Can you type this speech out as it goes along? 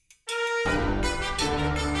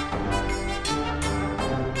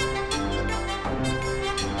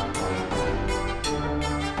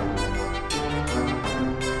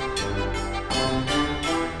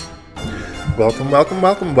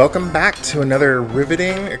Welcome back to another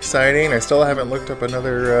riveting, exciting. I still haven't looked up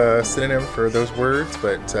another synonym for those words,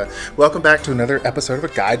 but welcome back to another episode of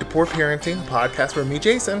A Guide to Poor Parenting, a podcast where me,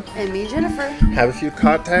 Jason, and me, Jennifer, have a few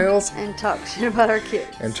cocktails and talk shit about our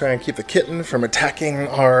kids. And try and keep the kitten from attacking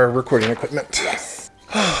our recording equipment. Yes.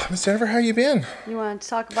 Miss Jennifer, how you been? You want to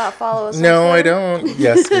talk about follow us? No, I don't.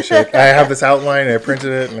 Yes, we should. I have this outline, I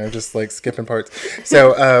printed it, and I'm just like skipping parts.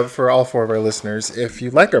 So for all four of our listeners, if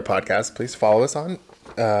you like our podcast, please follow us on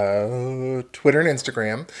Twitter and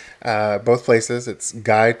Instagram. Both places, it's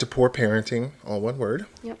Guide to Poor Parenting, all one word.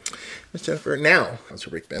 Yep. Miss Jennifer, now, how's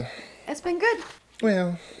your week been? It's been good.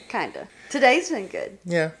 Well. Kinda. Today's been good.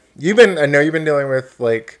 Yeah. I know you've been dealing with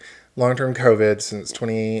like long-term COVID since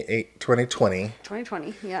 2020.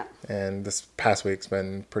 2020, yeah. And this past week's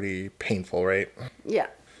been pretty painful, right? Yeah.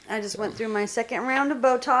 I just went through my second round of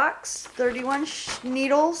Botox, 31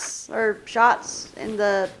 needles or shots in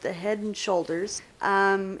the head and shoulders.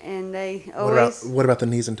 And they always... What about the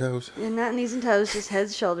knees and toes? And not knees and toes, just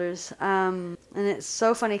heads, shoulders. And it's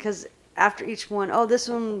so funny because after each one, this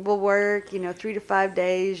one will work, 3 to 5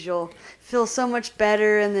 days, you'll feel so much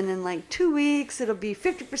better, and then in like 2 weeks, it'll be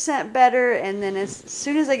 50% better, and then as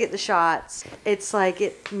soon as I get the shots, it's like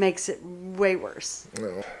it makes it way worse.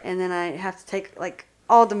 No. And then I have to take like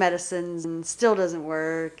all the medicines, and still doesn't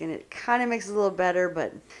work, and it kind of makes it a little better,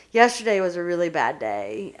 but yesterday was a really bad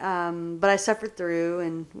day, but I suffered through,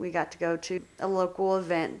 and we got to go to a local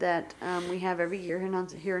event that we have every year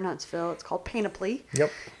here in Huntsville. It's called Panoply.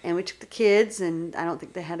 Yep. And we took the kids, and I don't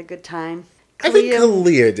think they had a good time. I think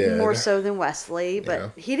Kalia did. More so than Wesley,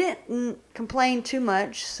 but he didn't complain too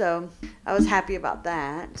much, so I was happy about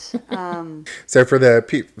that. So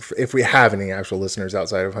if we have any actual listeners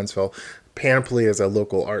outside of Huntsville, Panoply is a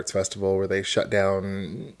local arts festival where they shut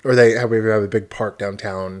down, or we have a big park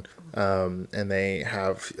downtown, and they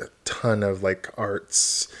have a ton of like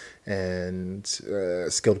arts and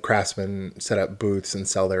skilled craftsmen set up booths and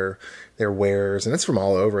sell their wares, and it's from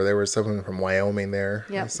all over. There was someone from Wyoming there.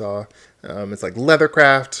 Yep. I saw. It's like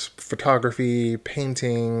leathercraft, photography,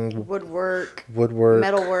 painting, woodwork,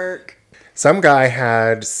 metalwork. Some guy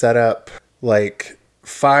had set up like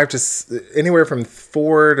anywhere from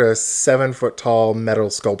 4 to 7 foot tall metal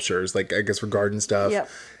sculptures, like I guess for garden stuff. Yep.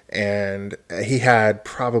 And he had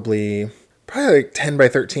probably like 10 by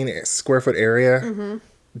 13 square foot area. Mm-hmm.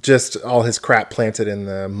 Just all his crap planted in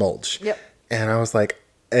the mulch. Yep. And I was like,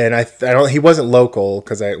 and he wasn't local,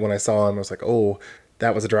 because when I saw him, I was like, oh,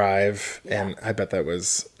 that was a drive. Yeah. And I bet that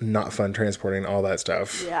was not fun transporting all that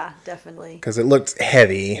stuff. Yeah, definitely. Because it looked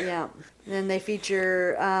heavy. Yeah. And then they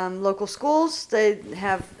feature local schools. They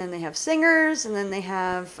have singers, and then they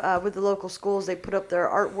have with the local schools they put up their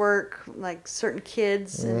artwork, like certain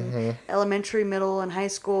kids in elementary, middle, and high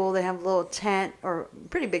school. They have a little tent, or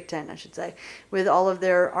pretty big tent, I should say, with all of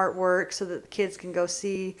their artwork so that the kids can go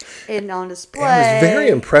see it on display. It was very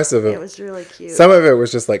impressive. It was really cute. Some of it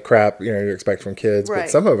was just like crap, you expect from kids, right.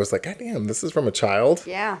 But some of it was like, God damn, this is from a child.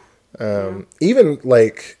 Yeah. Even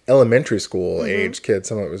like elementary school age kids,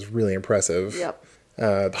 some of it was really impressive. Yep.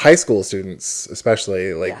 The high school students,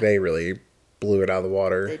 especially, they really blew it out of the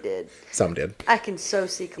water. They did. Some did. I can so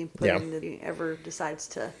see putting that he ever decides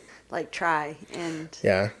to try and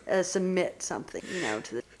submit something,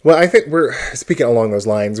 to the. Well, I think we're speaking along those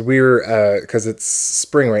lines. We're because it's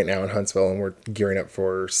spring right now in Huntsville, and we're gearing up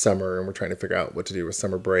for summer, and we're trying to figure out what to do with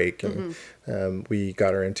summer break, and we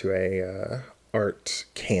got her into a art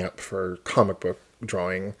camp for comic book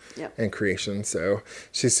drawing and creation, so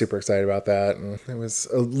she's super excited about that, and I was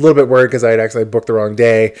a little bit worried because I had actually booked the wrong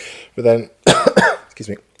day, but then excuse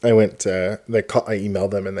me, I went I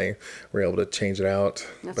emailed them and they were able to change it out.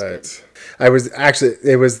 That's but good.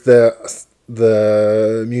 It was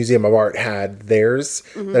the Museum of Art had theirs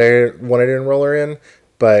that I wanted to enroll her in,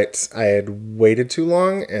 but I had waited too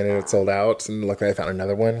long and it had sold out, and luckily I found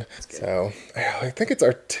another one. So I think it's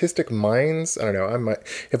Artistic Minds. I don't know. I might,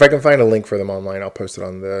 if I can find a link for them online, I'll post it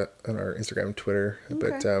on our Instagram and Twitter.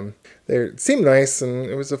 Okay. But they seemed nice, and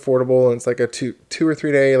it was affordable, and it's like a 2 or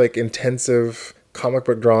 3 day like intensive comic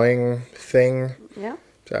book drawing thing. Yeah.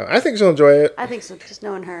 So I think she'll enjoy it. I think so, just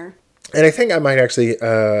knowing her. And I think I might actually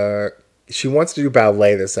she wants to do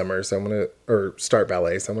ballet this summer, or start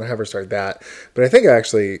ballet, so I'm going to have her start that. But I think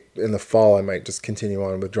actually in the fall I might just continue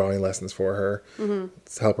on with drawing lessons for her to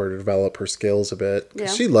help her develop her skills a bit. Yeah.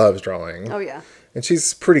 She loves drawing. Oh, yeah. And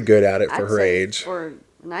she's pretty good at it for her age. For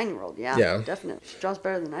a 9-year-old, yeah, definitely. She draws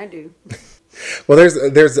better than I do. Well,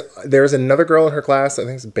 there's another girl in her class, I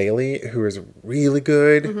think it's Bailey, who is really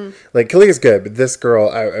good. Like, Kalia's good, but this girl,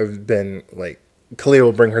 I've been like Kalia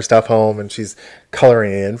will bring her stuff home and she's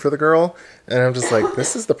coloring it in for the girl. And I'm just like,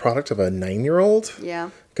 this is the product of a 9-year-old? Yeah.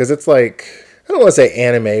 Because it's like, I don't want to say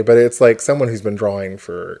anime, but it's like someone who's been drawing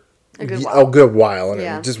for a good while. And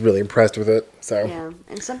I'm just really impressed with it. So yeah.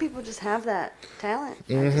 And some people just have that talent.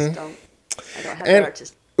 I just don't. I don't have and, that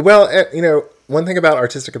artistic. Well, you know, one thing about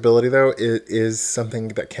artistic ability, though, it is something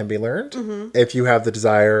that can be learned if you have the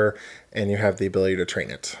desire and you have the ability to train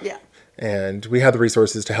it. Yeah. And we have the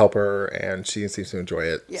resources to help her, and she seems to enjoy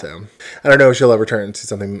it. Yeah. So I don't know if she'll ever turn into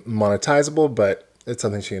something monetizable, but it's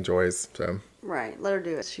something she enjoys. So right, let her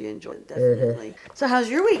do it. She enjoyed it, definitely. So how's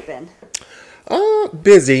your week been?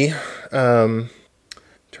 Busy.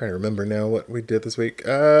 Trying to remember now what we did this week.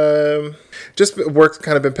 Just work's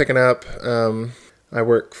kind of been picking up. I'm a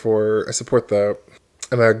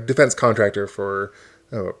defense contractor for.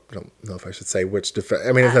 Oh, I don't know if I should say which defense.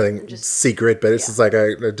 I mean, it's nothing secret, but it's just like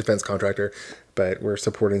a defense contractor. But we're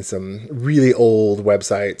supporting some really old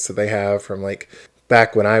websites that they have from like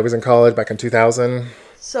back when I was in college, back in 2000.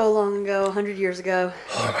 So long ago, 100 years ago.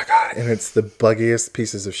 Oh my God. And it's the buggiest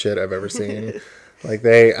pieces of shit I've ever seen. Like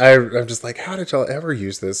I'm just like, how did y'all ever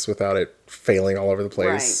use this without it failing all over the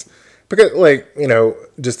place? Right. Because like, you know,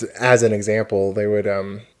 just as an example,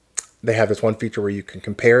 they have this one feature where you can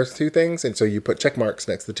compare two things. And so you put check marks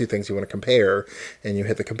next to the two things you want to compare and you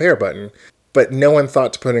hit the compare button. But no one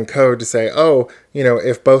thought to put in code to say, oh, you know,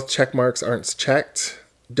 if both check marks aren't checked,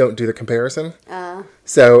 don't do the comparison.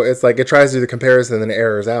 So it's like it tries to do the comparison and then it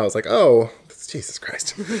errors out. It's like, oh, Jesus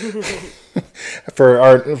Christ.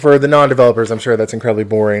 For the non-developers, I'm sure that's incredibly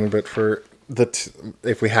boring. But for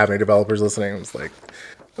if we have any developers listening, it's like,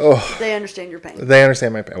 oh, they understand your pain. They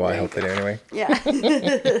understand my pain. Well, I hope they do anyway. Yeah.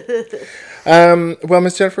 Well,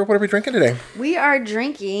 Miss Jennifer, what are we drinking today? We are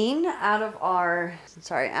drinking out of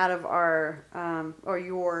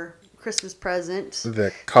your Christmas present.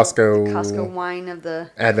 The Costco wine of the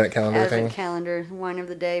Advent calendar thing. Advent calendar wine of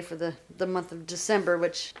the day for the month of December,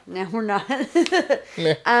 which now we're not.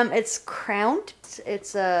 It's crowned.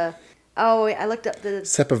 It's a. I looked up the...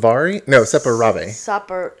 Sepavari? No, Separave.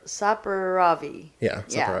 Saperavi. Yeah,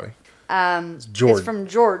 Saperavi. It's from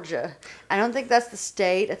Georgia. I don't think that's the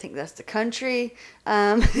state. I think that's the country.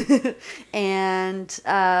 And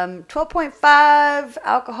 12.5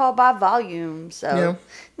 alcohol by volume. So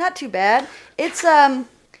not too bad. It's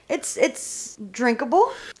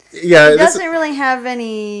drinkable. Yeah, it doesn't really have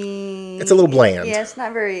any... It's a little bland. Yeah, it's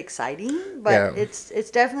not very exciting, but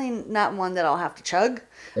it's definitely not one that I'll have to chug.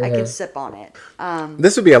 I can sip on it.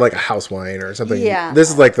 This would be like a house wine or something. Yeah. This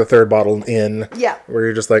is like the third bottle in. Yeah. Where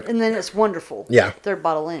you're just like... And then it's wonderful. Yeah. Third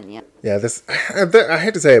bottle in, yeah. Yeah, I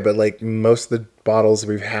hate to say it, but like most of the bottles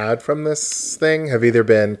we've had from this thing have either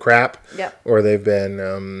been crap or they've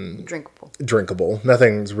been... drinkable.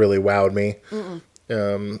 Nothing's really wowed me. Mm-mm.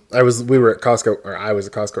 We were at Costco, or I was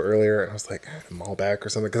at Costco earlier, and I was like, Malbec or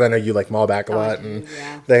something, because I know you like Malbec a lot, and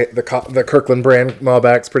the Kirkland brand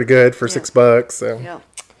Malbec's pretty good for $6. So,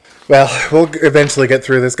 well, we'll eventually get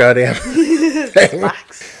through this goddamn thing.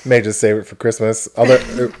 May just save it for Christmas,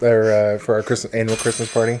 for our annual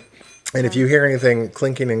Christmas party. And if you hear anything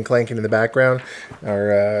clinking and clanking in the background,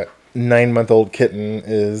 our 9-month-old kitten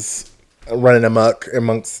is running amok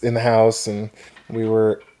in the house, and we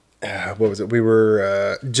were. What was it? We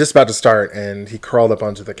were just about to start, and he crawled up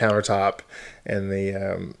onto the countertop, and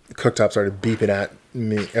the cooktop started beeping at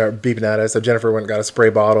us. So Jennifer went and got a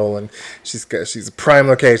spray bottle, and she's a prime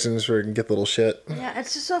location so we can get the little shit. Yeah,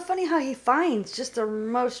 it's just so funny how he finds just the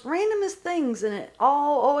most randomest things, and it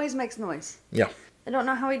always makes noise. Yeah. I don't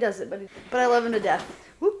know how he does it, but I love him to death.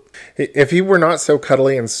 Whoop. If he were not so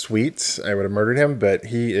cuddly and sweet, I would have murdered him. But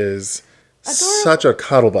he is such a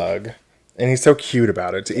cuddle bug. And he's so cute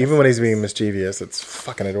about it. Even when he's being mischievous, it's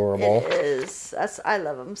fucking adorable. It is. I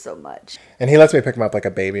love him so much. And he lets me pick him up like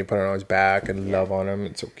a baby and put him on his back and love on him.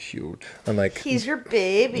 It's so cute. Unlike he's your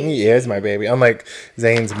baby. He is my baby. Unlike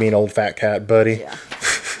Zane's mean old fat cat, Buddy. Yeah.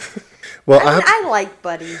 Well, I like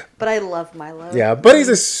Buddy, but I love Milo. Yeah, Buddy's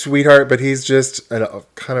a sweetheart, but he's just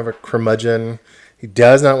kind of a curmudgeon. He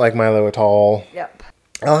does not like Milo at all. Yep.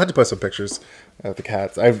 I'll have to post some pictures of the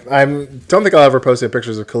cats. I don't think I'll ever post any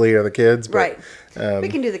pictures of Kalia or the kids. But, right. We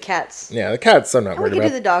can do the cats. Yeah, the cats I'm not worried about. We can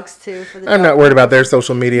do the dogs too. I'm not worried about their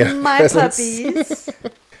social media. My presence. puppies.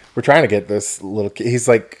 We're trying to get this little kid. He's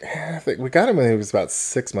like, I think we got him when he was about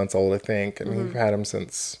 6 months old, I think. And we've had him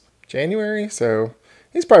since January. So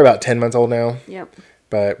he's probably about 10 months old now. Yep.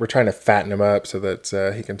 But we're trying to fatten him up so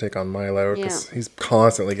that he can take on Milo because he's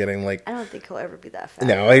constantly getting like... I don't think he'll ever be that fat.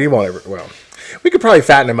 No, he won't ever... Well, we could probably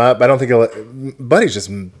fatten him up, but I don't think he'll... Buddy's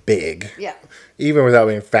just big. Yeah. Even without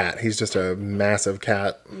being fat, he's just a massive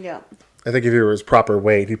cat. Yeah. I think if he were his proper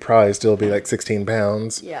weight, he'd probably still be like 16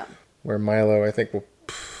 pounds. Yeah. Where Milo, I think, will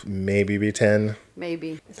maybe be 10.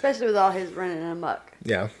 Maybe. Especially with all his running amok.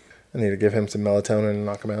 Yeah. I need to give him some melatonin and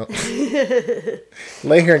knock him out.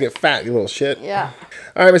 Lay here and get fat, you little shit. Yeah.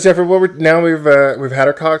 All right, Miss Jeffrey. Now we've had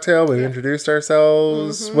our cocktail. We've introduced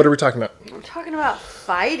ourselves. What are we talking about? We're talking about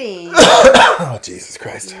fighting. Oh, Jesus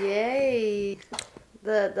Christ! Yay!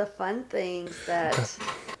 The fun things that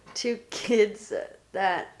two kids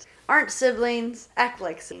that aren't siblings act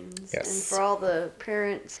like siblings. Yes. And for all the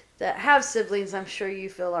parents that have siblings, I'm sure you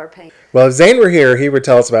feel our pain. Well, if Zane were here, he would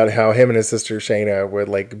tell us about how him and his sister Shayna would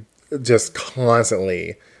like just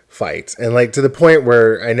constantly fight, and like to the point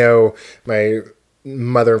where I know my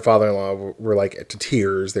mother and father-in-law were like to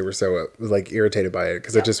tears. They were so like irritated by it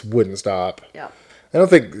because it just wouldn't stop. Yeah. I don't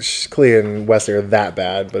think Clea and Wesley are that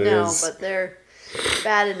bad, but No, it is. but they're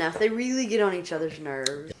bad enough. They really get on each other's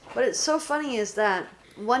nerves. But it's so funny is that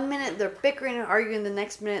one minute they're bickering and arguing, the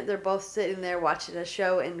next minute they're both sitting there watching a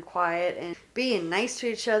show and quiet and being nice to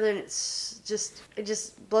each other, and it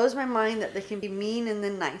just blows my mind that they can be mean and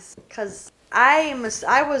then nice. Because I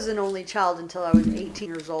was an only child until I was 18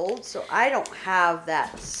 years old, so I don't have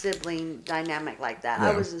that sibling dynamic like that. Yeah.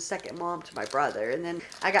 I was the second mom to my brother, and then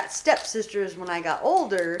I got stepsisters when I got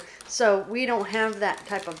older, so we don't have that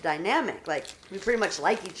type of dynamic. Like, we pretty much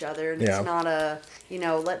like each other, and it's not a,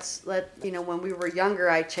 when we were younger,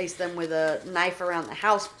 I chased them with a knife around the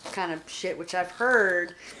house kind of shit, which I've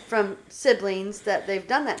heard from siblings that they've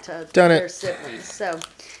done that to their siblings. So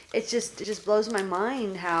it just blows my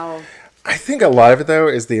mind how... I think a lot of it, though,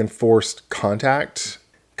 is the enforced contact.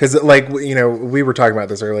 Because, like, we were talking about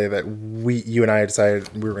this earlier, that you and I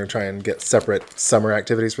decided we were going to try and get separate summer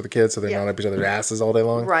activities for the kids so they're not up each other's asses all day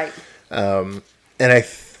long. Right. And I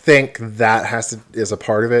think that is a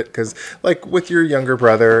part of it. Because, like, with your younger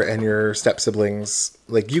brother and your step-siblings,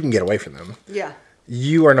 like, you can get away from them. Yeah.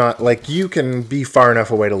 You are not, like, you can be far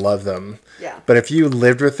enough away to love them. Yeah. But if you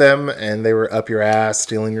lived with them and they were up your ass,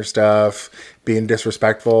 stealing your stuff, being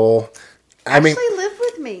disrespectful... Actually lived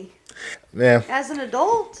with me. Yeah. As an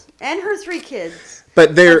adult. And her 3 kids.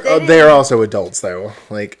 But they're also adults, though.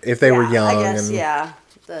 Like, if they were young. I guess,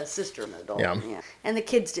 the sister an adult. Yeah. And the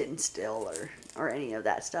kids didn't steal or any of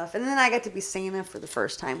that stuff. And then I got to be Santa for the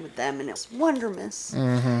first time with them, and it was wondermiss.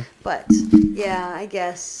 Mm-hmm. But, yeah, I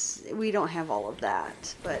guess we don't have all of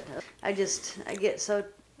that. But I get so...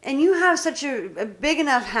 And you have such a big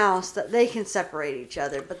enough house that they can separate each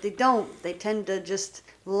other, but they don't. They tend to just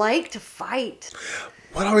like to fight.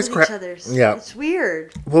 What always with each other's. Yeah. It's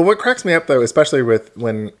weird. Well, what cracks me up, though, especially with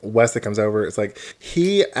when Wesley comes over, it's like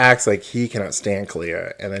he acts like he cannot stand Clea,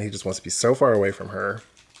 and then he just wants to be so far away from her.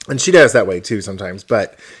 And she does that way, too, sometimes.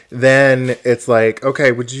 But then it's like,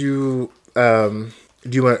 okay, would you...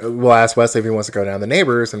 we'll ask Wesley if he wants to go down to the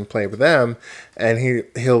neighbors and play with them, and he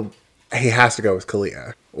has to go with Clea.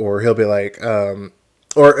 Or he'll be like,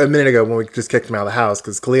 or a minute ago when we just kicked him out of the house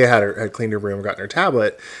because Clea had cleaned her room and gotten her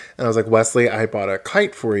tablet. And I was like, Wesley, I bought a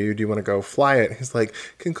kite for you. Do you want to go fly it? And he's like,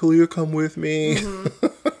 can Clea come with me?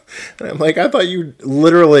 Mm-hmm. And I'm like, I thought you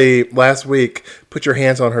literally last week put your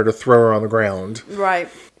hands on her to throw her on the ground. Right.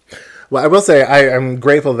 Well, I will say I'm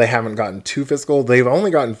grateful they haven't gotten too physical. They've only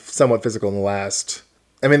gotten somewhat physical in the last...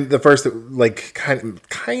 I mean, the first, like, kind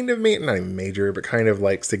of, not even major, but kind of,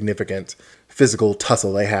 like, significant physical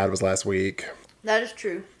tussle they had was last week. That is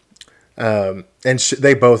true. And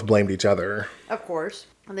they both blamed each other. Of course.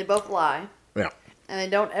 And they both lie. Yeah. And they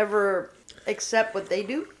don't ever accept what they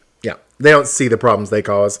do. Yeah. They don't see the problems they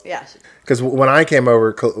cause. Yes. Because when I came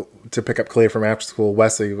over to pick up Clea from after school,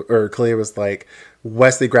 Clea was like,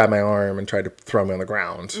 Wesley grabbed my arm and tried to throw me on the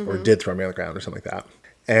ground, or did throw me on the ground or something like that.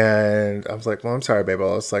 And I was like, well, I'm sorry, babe. I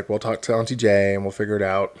was like, we'll talk to Auntie Jay and we'll figure it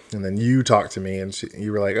out. And then you talked to me and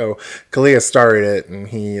you were like, oh, Clea started it and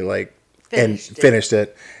he like finished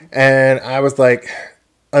it. And I was like,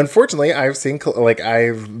 unfortunately,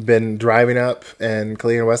 I've been driving up and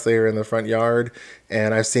Clea and Wesley are in the front yard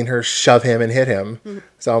and I've seen her shove him and hit him. Mm-hmm.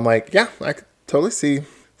 So I'm like, yeah, I could totally see.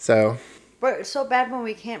 So. But it's so bad when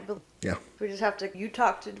we can't believe. Yeah. We just have to, you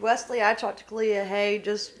talk to Wesley, I talk to Clea, hey,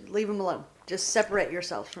 just leave him alone. Just separate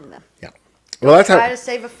yourselves from them. Yeah. Well, that's try to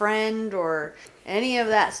save a friend or any of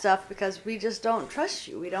that stuff because we just don't trust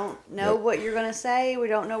you. We don't know what you're going to say. We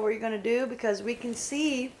don't know what you're going to do because we can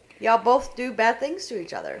see y'all both do bad things to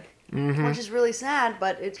each other, which is really sad.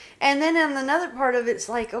 And then on another part of it's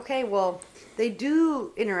like, okay, well, they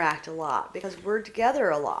do interact a lot because we're together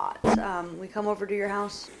a lot. We come over to your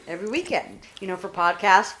house every weekend, for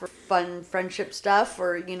podcasts, for fun friendship stuff,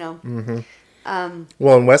 or,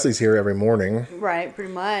 well, and Wesley's here every morning. Right,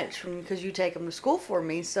 pretty much, because you take him to school for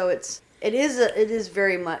me. So it's It is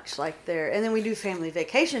very much like there. And then we do family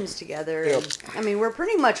vacations together. Yep. And, I mean, we're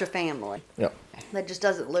pretty much a family. Yep. That just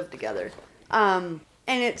doesn't live together. And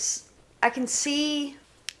I can see,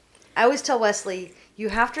 I always tell Wesley, you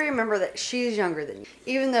have to remember that she's younger than you.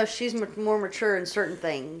 Even though she's more mature in certain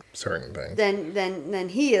things. Than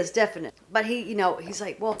he is, definite. But he, he's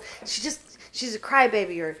like, well, she's a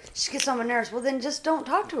crybaby or she gets on my nerves. Well, then just don't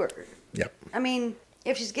talk to her. Yep. I mean,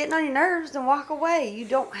 if she's getting on your nerves, then walk away. You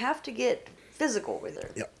don't have to get physical with her.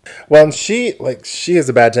 Yep. Well, and she has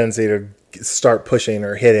a bad tendency to start pushing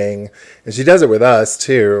or hitting, and she does it with us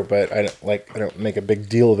too. But I don't make a big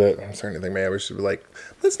deal of it. I'm starting to think maybe we should be like,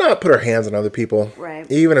 let's not put our hands on other people, right?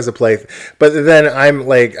 Even as a play. But then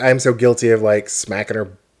I'm so guilty of like smacking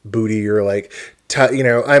her booty or like,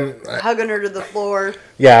 I'm hugging her to the floor.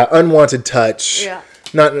 Yeah, unwanted touch. Yeah.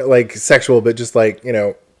 Not like sexual, but just like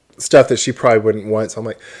stuff that she probably wouldn't want. So I'm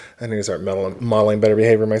like, I need to start modeling better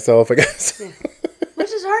behavior myself, I guess. Yeah.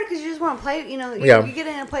 Which is hard because you just want to play, you get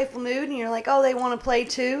in a playful mood and you're like, oh, they want to play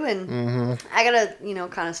too. And I got to,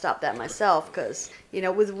 kind of stop that myself because,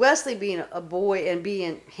 with Wesley being a boy and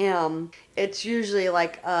being him, it's usually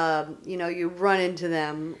like, you run into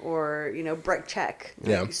them or, break check.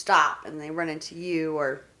 Yeah. You stop and they run into you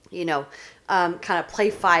or, kind of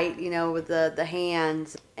play fight, with the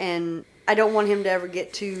hands. And I don't want him to ever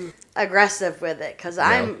get too aggressive with it because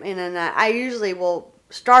I usually will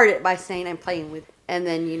start it by saying I'm playing with, and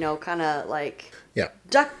then kind of like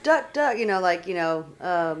duck,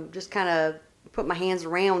 just kind of put my hands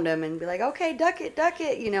around him and be like, okay, duck it.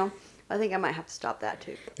 I think I might have to stop that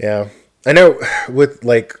too. Yeah, I know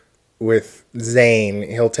with Zane,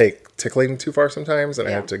 he'll take tickling too far sometimes, and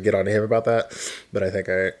I have to get on to him about that. But I think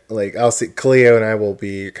I'll see Cleo and I will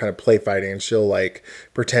be kind of play fighting, and she'll like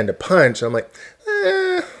pretend to punch. And I'm like,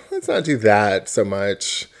 let's not do that so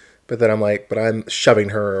much. But then I'm shoving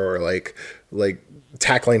her or like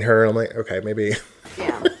tackling her. And I'm like, okay, maybe.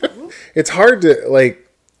 Yeah. It's hard to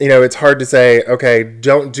it's hard to say, okay,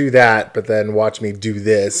 don't do that, but then watch me do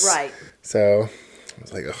this. Right. So I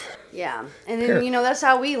was like, ugh. Yeah. And then, that's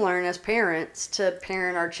how we learn as parents to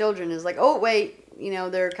parent our children is like, oh, wait,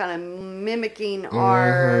 they're kind of mimicking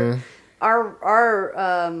our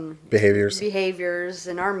behaviors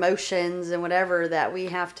and our motions and whatever that we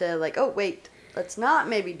have to like, oh, wait, let's not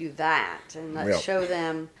maybe do that. And let's show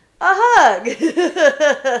them a hug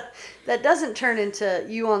that doesn't turn into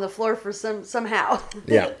you on the floor for somehow.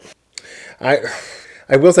 Yeah.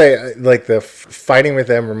 I will say, like, the fighting with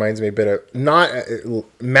them reminds me a bit of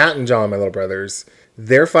Matt and John, my little brothers.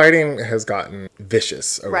 Their fighting has gotten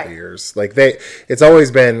vicious over the years. Like it's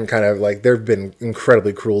always been kind of like they've been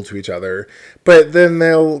incredibly cruel to each other. But then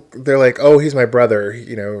they're like, oh, he's my brother,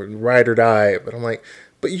 ride or die. But I'm like,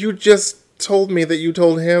 but you just told me that you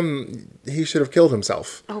told him he should have killed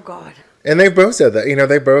himself. Oh God. And they've both said that.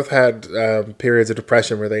 They both had periods of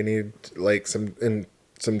depression where they need like some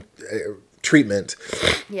treatment.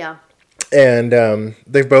 Yeah. And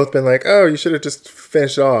they've both been like, oh, you should have just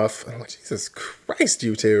finished off. I'm like, Jesus Christ,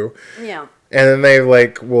 you two. Yeah. And then they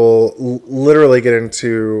will literally get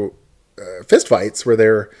into fist fights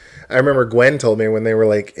where I remember Gwen told me when they were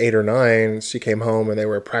like 8 or 9, she came home and they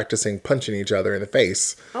were practicing punching each other in the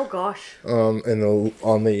face. Oh gosh. On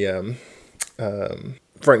the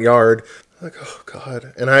front yard. Like, oh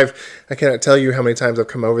God. And I cannot tell you how many times I've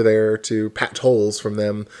come over there to patch holes from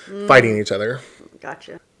them fighting each other.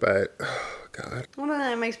 Gotcha. But, oh God. Well,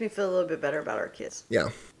 that makes me feel a little bit better about our kids. Yeah.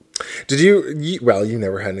 Did you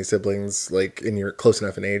never had any siblings, like, close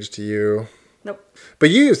enough in age to you? Nope. But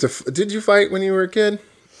you did you fight when you were a kid?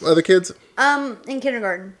 Other kids? In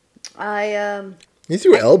kindergarten. You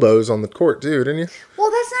threw elbows on the court too, didn't you?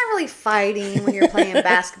 Well, that's not really fighting when you're playing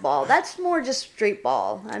basketball. That's more just street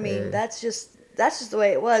ball. I mean, that's just the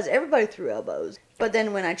way it was. Everybody threw elbows. But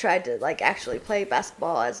then when I tried to like actually play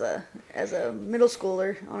basketball as a middle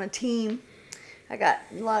schooler on a team, I got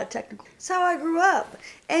a lot of technical. That's how I grew up.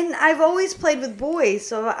 And I've always played with boys,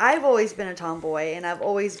 so I've always been a tomboy, and I've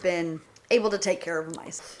always been able to take care of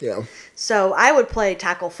myself. Yeah. So I would play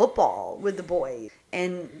tackle football with the boys,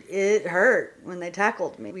 and it hurt when they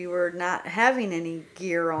tackled me. We were not having any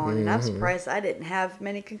gear on, and I'm surprised I didn't have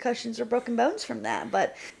many concussions or broken bones from that.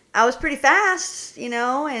 But I was pretty fast,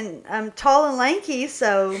 and I'm tall and lanky,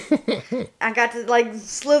 so I got to like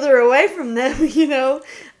slither away from them,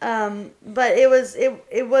 But it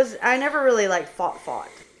was I never really like fought.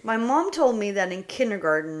 My mom told me that in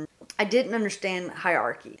kindergarten I didn't understand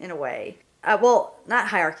hierarchy in a way. Well, not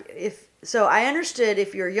hierarchy. So I understood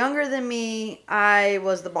if you're younger than me, I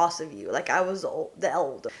was the boss of you. Like I was the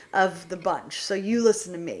elder of the bunch. So you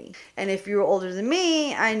listen to me. And if you were older than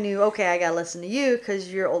me, I knew, okay, I got to listen to you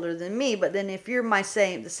because you're older than me. But then if you're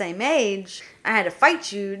the same age, I had to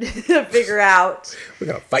fight you to figure out We're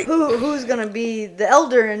going to fight. Who's going to be the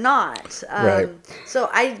elder and not. Right.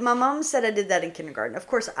 So my mom said I did that in kindergarten. Of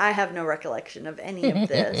course, I have no recollection of any of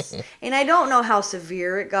this. And I don't know how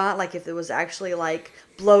severe it got. Like if it was actually like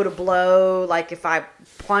blow to blow, like if I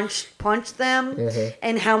punched them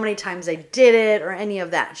and how many times I did it or any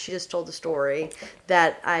of that. She just told the story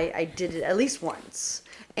that I did it at least once.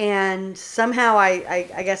 And somehow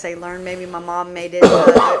I guess I learned, maybe my mom made it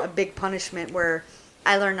a big punishment where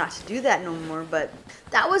I learned not to do that no more, but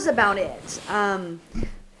that was about it.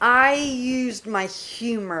 I used my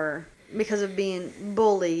humor because of being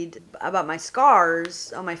bullied about my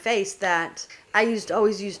scars on my face, that I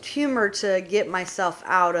always used humor to get myself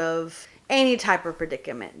out of any type of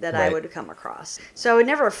predicament that I would come across. So I would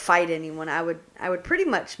never fight anyone. I would pretty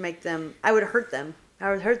much I would hurt them. I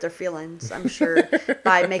would hurt their feelings, I'm sure,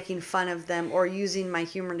 by making fun of them or using my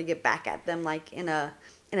humor to get back at them, like in a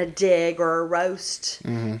dig or a roast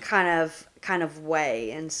kind of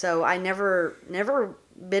way. And so I never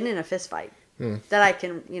been in a fist fight that I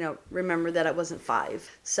can, remember that I wasn't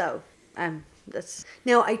 5. So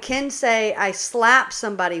now I can say I slapped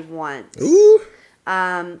somebody once. Ooh.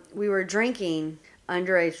 We were drinking,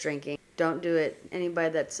 underage drinking. Don't do it, anybody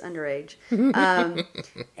that's underage.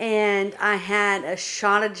 And I had a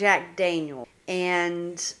shot of Jack Daniel.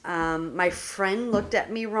 And my friend looked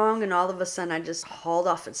at me wrong, and all of a sudden I just hauled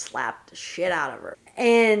off and slapped the shit out of her.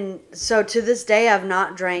 And so to this day, I've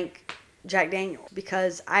not drank Jack Daniel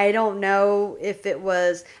because I don't know if it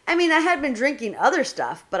was, I had been drinking other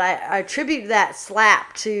stuff, but I attribute that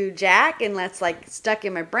slap to Jack, and that's like stuck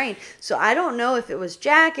in my brain. So I don't know if it was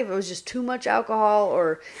Jack, if it was just too much alcohol,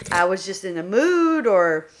 or I was just in a mood,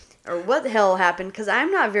 or what the hell happened, because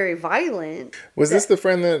I'm not very violent. Was this the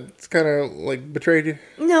friend that kind of like betrayed you?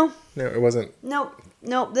 No. No, it wasn't. No,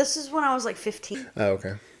 this is when I was like 15. Oh,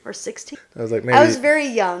 okay. Or 16. I was like, maybe. I was very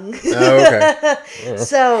young. Oh, okay.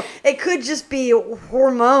 So it could just be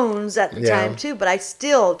hormones at the time too. But I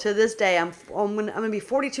still, to this day, I'm going to be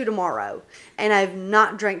 42 tomorrow, and I've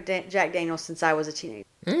not drank Jack Daniels since I was a teenager.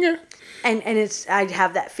 Okay. And I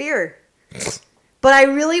have that fear. But I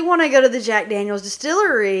really want to go to the Jack Daniels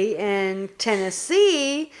distillery in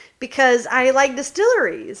Tennessee because I like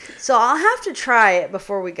distilleries. So I'll have to try it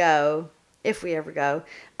before we go, if we ever go.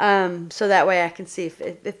 So that way I can see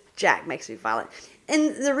if Jack makes me violent.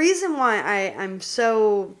 And the reason why I'm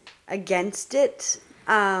so against it,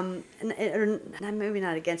 and maybe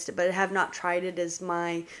not against it, but I have not tried it, is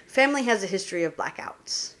my family has a history of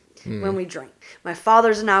blackouts when we drink. My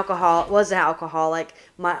father's was an alcoholic.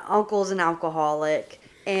 My uncle's an alcoholic.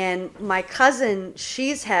 And my cousin,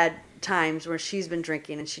 she's had times where she's been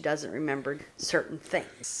drinking and she doesn't remember certain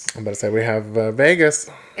things. I'm about to say we have Vegas.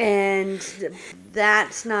 And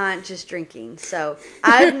that's not just drinking. So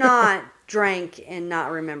I've not drank and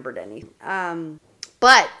not remembered any.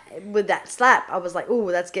 But with that slap, I was like,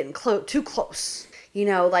 ooh, that's getting too close.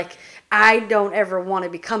 Like I don't ever want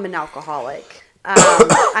to become an alcoholic.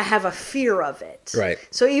 I have a fear of it. Right.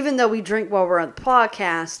 So even though we drink while we're on the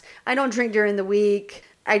podcast, I don't drink during the week.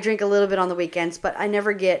 I drink a little bit on the weekends, but I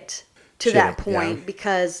never get to that point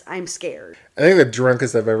because I'm scared. I think the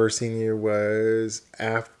drunkest I've ever seen you was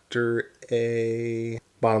after a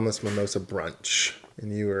bottomless mimosa brunch,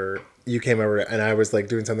 and you came over and I was like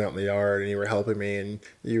doing something out in the yard, and you were helping me, and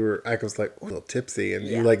I was like a little tipsy, and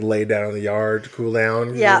you like laid down in the yard to cool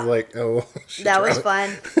down. Yeah. I was like, oh, she's that drunk. was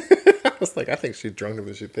fun. I was like, I think she's drunker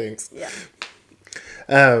than she thinks. Yeah.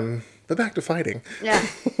 But back to fighting. Yeah.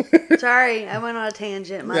 Sorry, I went on a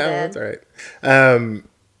tangent. My bad. That's all right.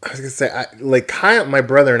 I was gonna say, Kyle, my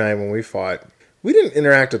brother and I, when we fought, we didn't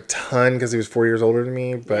interact a ton because he was 4 years older than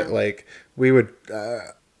me. But we would,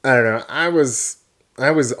 I don't know. I was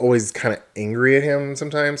always kind of angry at him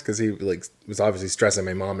sometimes because he was obviously stressing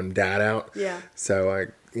my mom and dad out. Yeah. So I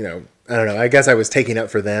don't know. I guess I was taking up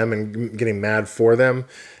for them and getting mad for them.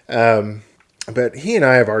 But he and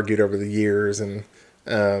I have argued over the years, and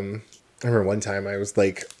I remember one time I was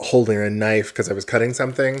like holding a knife because I was cutting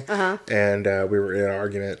something, and we were in an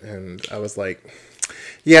argument, and I was like,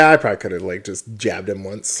 yeah, I probably could have just jabbed him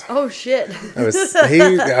once. Oh shit.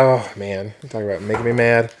 Oh man, talk about making me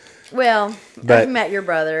mad. Well, I've met your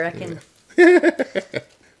brother. I can.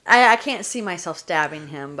 I can't see myself stabbing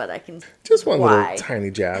him, but I can. Just one little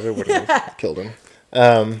tiny jab, it would have killed him.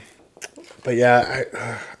 But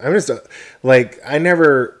yeah, I'm just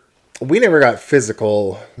we never got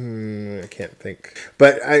physical. I can't think,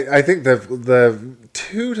 but I think the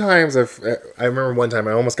two times I remember one time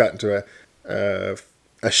I almost got into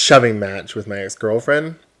a shoving match with my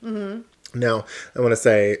ex-girlfriend. Mm-hmm. Now I want to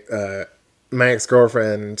say my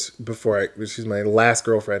ex-girlfriend she's my last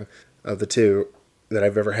girlfriend of the two that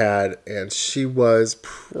I've ever had, and she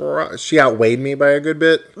outweighed me by a good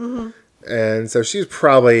bit, and so she's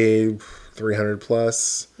probably 300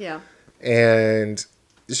 plus. Yeah, and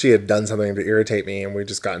she had done something to irritate me, and we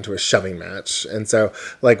just got into a shoving match. And so,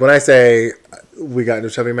 like, when I say we got into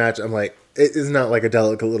a shoving match, I'm like, it is not like a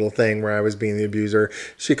delicate little thing where I was being the abuser.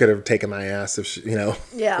 She could have taken my ass if she,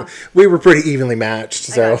 Yeah. We were pretty evenly matched,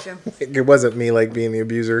 so gotcha. it wasn't me, like, being the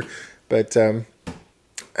abuser. But,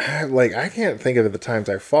 like, I can't think of the times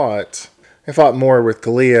I fought. I fought more with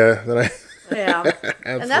Kalia than I... Yeah.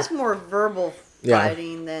 And that's more verbal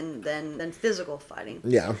fighting than physical fighting.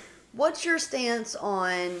 Yeah. What's your stance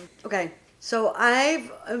on... Okay, so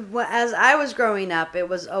as I was growing up, it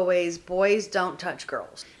was always boys don't touch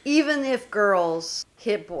girls, even if girls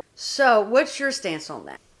hit boys. So what's your stance on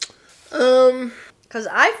that? Because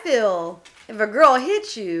I feel if a girl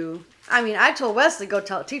hits you... I mean, I told Wesley, go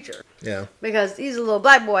tell a teacher. Yeah. Because he's a little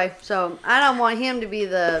black boy, so I don't want him to be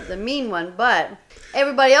the mean one. But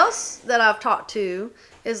everybody else that I've talked to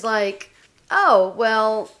is like... Oh,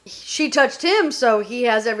 well, she touched him, so he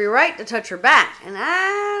has every right to touch her back. And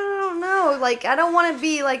I don't know. Like, I don't want to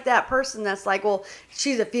be like that person that's like, well,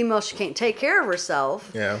 she's a female, she can't take care of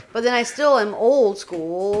herself. Yeah. But then I still am old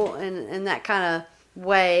school in that kind of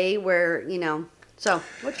way where, So,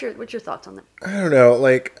 what's your thoughts on that? I don't know,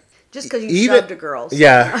 like... Just because you shoved a girl. So.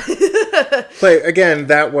 Yeah. But, again,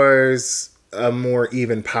 that was a more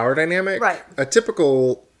even power dynamic. Right. A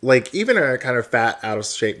typical... Like, even a kind of fat, out of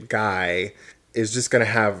shape guy is just going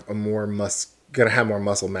to have more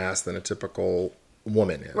muscle mass than a typical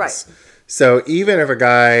woman is. Right. So even if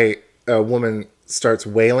a woman starts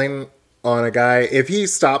wailing on a guy, if he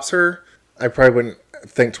stops her, I probably wouldn't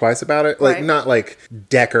think twice about it. Like, not like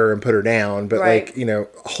deck her and put her down, but like,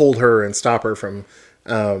 hold her and stop her from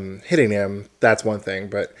hitting him. That's one thing.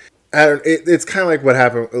 But it's kind of like what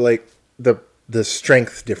happened, like the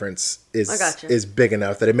strength difference is big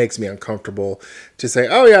enough that it makes me uncomfortable to say,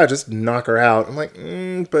 oh yeah, just knock her out. I'm like,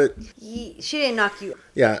 but she didn't knock you.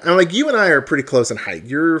 Yeah, I'm like, you and I are pretty close in height.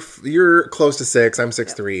 You're close to 6. I'm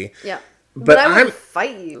 6'3". Yeah, but I wouldn't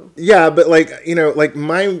fight you. Yeah, but like like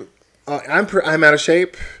I'm out of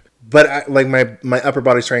shape, but my upper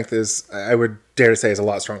body strength is, I would dare to say, is a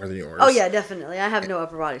lot stronger than yours. Oh yeah, definitely. I have no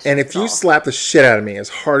upper body strength. And if you slap the shit out of me as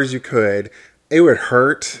hard as you could, it would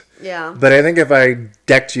hurt. Yeah. But I think if I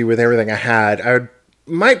decked you with everything I had,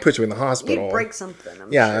 might put you in the hospital. You'd break something.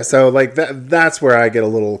 I'm sure. So like that's where I get a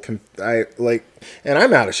little and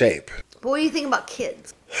I'm out of shape. But what do you think about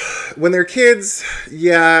kids? When they're kids,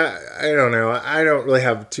 yeah, I don't know. I don't really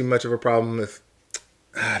have too much of a problem with.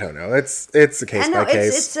 I don't know. It's a case by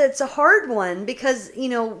case. It's a hard one because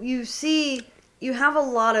you have a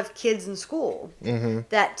lot of kids in school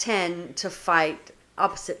that tend to fight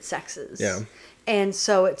opposite sexes. Yeah. And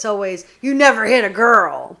so it's always, you never hit a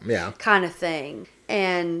girl. Yeah. Kind of thing.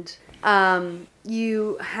 And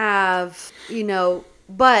you have,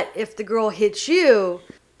 but if the girl hits you,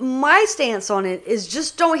 my stance on it is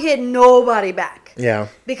just don't hit nobody back. Yeah.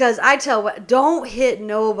 Because don't hit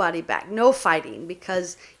nobody back. No fighting.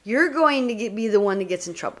 Because you're going to be the one that gets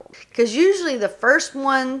in trouble. Because usually the first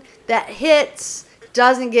one that hits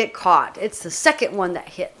doesn't get caught. It's the second one that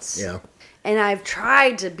hits. Yeah. And I've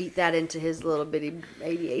tried to beat that into his little bitty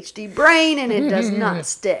ADHD brain, and it does not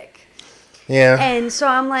stick. Yeah. And so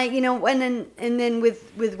I'm like, and then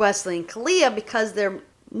with Wesley and Kalia, because they're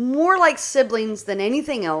more like siblings than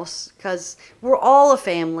anything else, because we're all a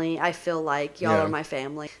family, I feel like. Y'all are my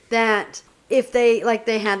family. That if they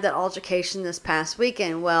had that altercation this past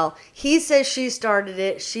weekend, well, he says she started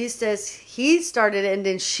it, she says he started it, and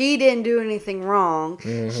then she didn't do anything wrong.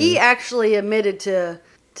 Mm-hmm. He actually admitted to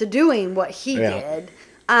doing what he did.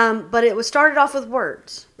 But it was started off with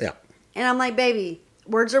words. Yeah. And I'm like, baby,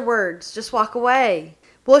 words are words. Just walk away.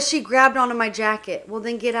 Well, she grabbed onto my jacket. Well,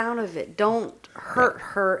 then get out of it. Don't hurt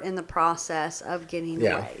her in the process of getting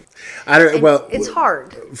away. It's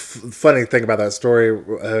hard. Funny thing about that story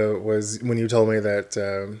was when you told me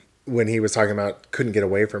that when he was talking about couldn't get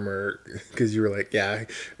away from her, because you were like, yeah,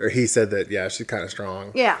 or he said that, yeah, she's kind of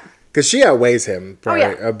strong. Yeah. Because she outweighs him by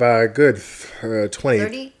a good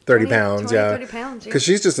 30 pounds. 30 pounds, Because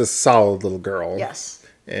she's just a solid little girl. Yes.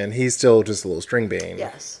 And he's still just a little string bean.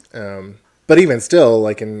 Yes. But But even still,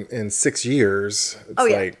 like in 6 years, it's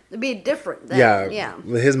like, it'd be different then. Yeah.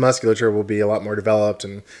 His musculature will be a lot more developed,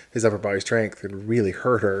 and his upper body strength could really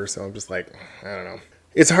hurt her. So I'm just like, I don't know.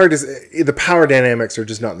 It's hard to say. The power dynamics are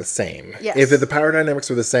just not the same. Yes. If the power dynamics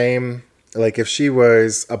were the same, like if she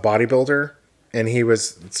was a bodybuilder and he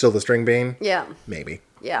was still the string bean, Yeah. maybe.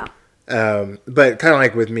 Yeah. But kind of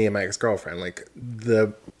like with me and my ex-girlfriend, like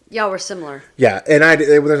Y'all were similar. yeah, and there's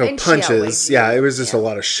no And she outweighed punches. you. Yeah, it was just a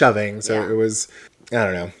lot of shoving. So it was, I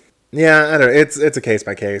don't know. Yeah, I don't know. It's a case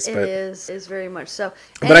by case, but It is very much so.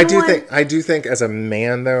 but I do think as a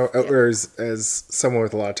man though, or as someone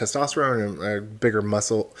with a lot of testosterone and a bigger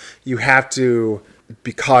muscle, you have to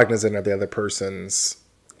be cognizant of the other person's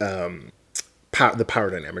the power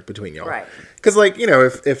dynamic between y'all. Right. Because like, you know,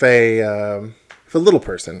 if a little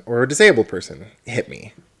person or a disabled person hit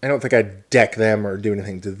me, I don't think I'd deck them or do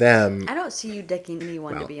anything to them. I don't see you decking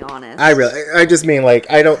anyone, to be honest. I just mean like,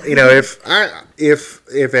 I don't, you know, if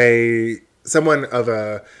someone of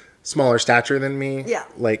a smaller stature than me,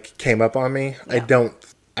 like came up on me,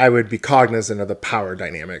 I would be cognizant of the power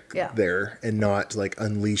dynamic there and not like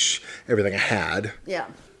unleash everything I had. Yeah.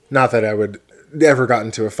 Not that I would ever got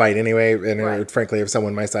into a fight anyway, and it would, frankly, if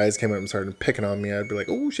someone my size came up and started picking on me, I'd be like,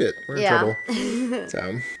 oh shit, we're in trouble.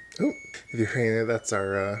 So, if you're hearing it, that's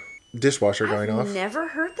our dishwasher going off. I've never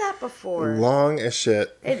heard that before. Long as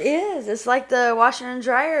shit. It is. It's like the washer and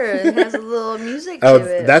dryer. It has a little music to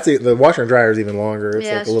it. That's the washer and dryer is even longer. It's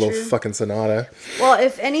like it's a little true. fucking sonata. Well,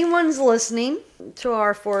 if anyone's listening, to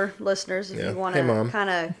our 4 listeners, if you want to kind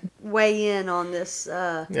of weigh in on this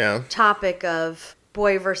topic of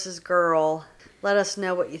boy versus girl, let us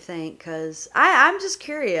know what you think, because I'm just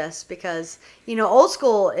curious, because, you know, old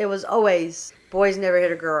school, it was always boys never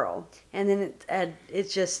hit a girl. And then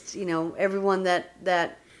it's just, you know, everyone that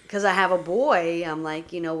because I have a boy, I'm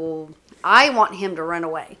like, you know, well, I want him to run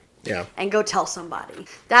away. Yeah. And go tell somebody.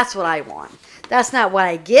 That's what I want. That's not what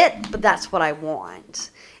I get, but that's what I want.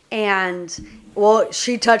 And, well,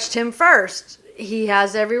 she touched him first. He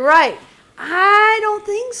has every right. I don't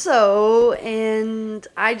think so. And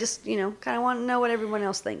I just, you know, kind of want to know what everyone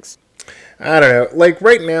else thinks. I don't know. Like,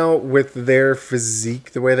 right now, with their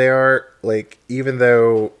physique the way they are, like, even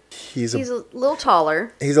though he's a little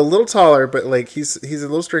taller. He's a little taller, but, like, he's a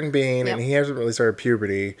little string bean, and he hasn't really started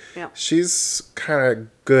puberty. Yep. She's kind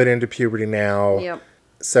of good into puberty now. Yep.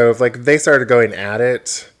 So, if, like, they started going at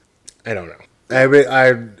it, I don't know. I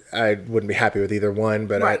wouldn't be happy with either one,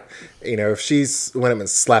 but you know, if she's went up and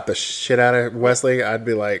slapped the shit out of Wesley, I'd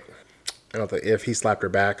be like, I don't think if he slapped her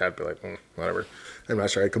back, I'd be like, whatever. I'm not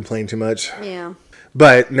sure I'd complain too much. Yeah.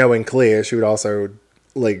 But knowing Clea, she would also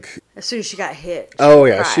like as soon as she got hit.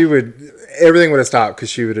 She would. Everything would have stopped because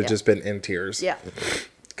she would have just been in tears. Yeah.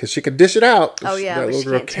 Because she could dish it out. Oh yeah, that little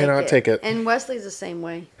girl cannot take it. And Wesley's the same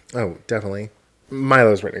way. Oh, definitely.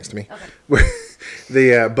 Milo's right next to me. Okay.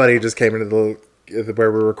 The buddy just came into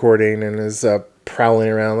where we're recording and is prowling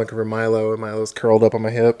around looking for Milo, and Milo's curled up on my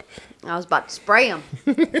hip. I was about to spray him.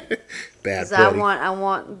 Bad buddy. I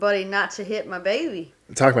want Buddy not to hit my baby.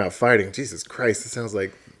 Talking about fighting, Jesus Christ! It sounds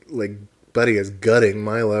like Buddy is gutting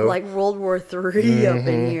Milo. Like World War III up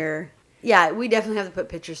in here. Yeah, we definitely have to put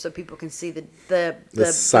pictures so people can see the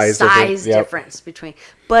size difference between.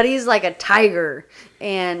 Buddy's like a tiger,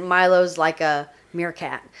 and Milo's like a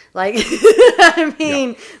meerkat. Like, I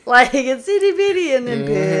mean, like it's itty bitty and then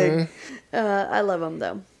big. I love them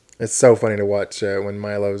though. It's so funny to watch when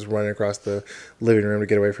Milo's running across the living room to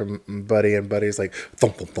get away from Buddy, and Buddy's like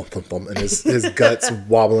thump thump thump thump thump, and his guts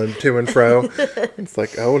wobbling to and fro. It's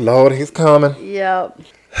like, oh Lord, he's coming. Yep.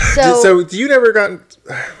 So you never gotten?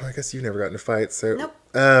 I guess you never got into fights. So nope.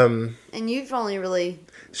 And you've only really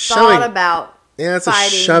thought about. Yeah, it's a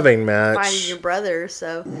shoving match. Fighting your brother,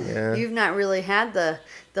 so you've not really had the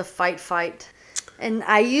fight. And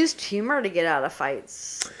I used humor to get out of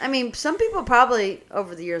fights. I mean, some people probably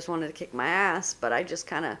over the years wanted to kick my ass, but I just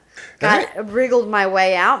kind of wriggled my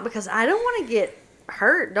way out because I don't want to get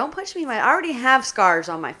hurt. Don't punch me. I already have scars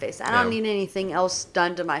on my face. I don't need anything else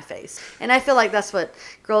done to my face. And I feel like that's what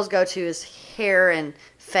girls go to is hair and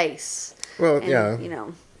face. Well, and, you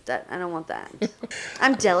know. That I don't want that.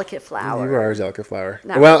 I'm delicate flower. You are a delicate flower.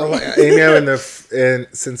 Not well, really. You know,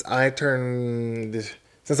 since I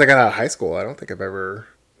got out of high school, I don't think I've ever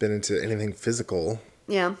been into anything physical.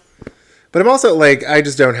 Yeah. But I'm also like, I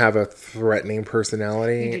just don't have a threatening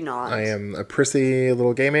personality. You do not. I am a prissy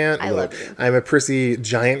little gay man. I love you. I'm a prissy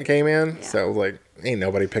giant gay man. Yeah. So like, ain't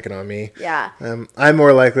nobody picking on me. Yeah. I'm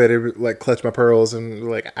more likely to like clutch my pearls and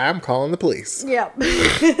like, I'm calling the police. Yep.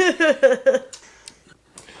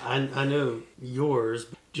 I know yours.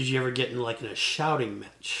 Did you ever get in like in a shouting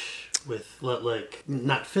match? With, like,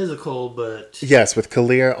 not physical, but... Yes, with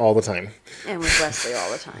Kalia all the time. And with Wesley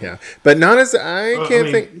all the time. Yeah. But not as... I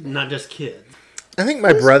think... Not just kids. I think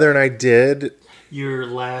my brother and I did... Your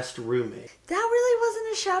last roommate. That really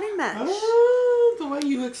wasn't a shouting match. Oh, the way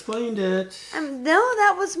you explained it. No,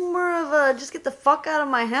 that was more of a just get the fuck out of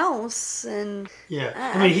my house. And yeah.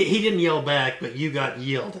 I mean, he didn't yell back, but you got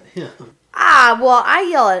yelled at him. Well, I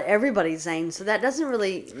yell at everybody, Zane, so that doesn't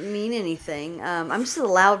really mean anything. I'm just a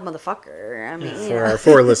loud motherfucker. I mean, For our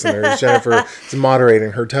 4 listeners, Jennifer is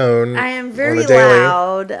moderating her tone. I am very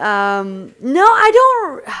loud. No, I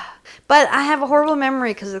don't. But I have a horrible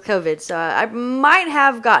memory because of COVID, so I might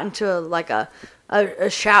have gotten to a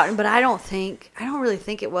shouting, but I don't really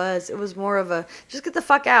think it was. It was more of a just get the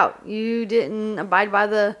fuck out. You didn't abide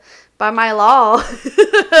by my law,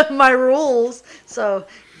 my rules, so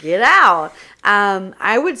get out.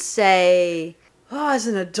 I would say, as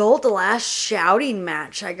an adult, the last shouting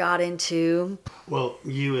match I got into. Well,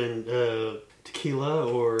 you and Tequila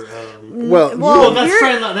or well,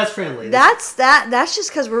 that's friendly. That's just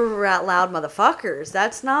because we're loud motherfuckers.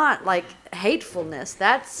 That's not like hatefulness.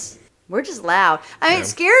 We're just loud. I mean, it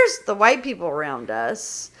scares the white people around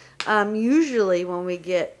us. Usually when we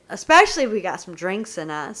get, especially if we got some drinks in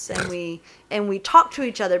us and we talk to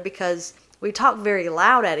each other because we talk very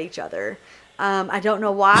loud at each other. I don't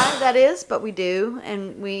know why that is, but we do,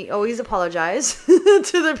 and we always apologize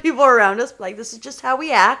to the people around us. Like, this is just how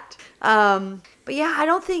we act. But yeah,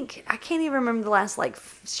 I can't even remember the last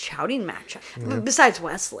shouting match besides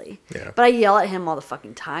Wesley. Yeah. But I yell at him all the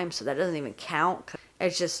fucking time, so that doesn't even count.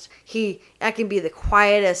 It's just I can be the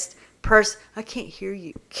quietest person. I can't hear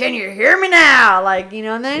you. Can you hear me now? And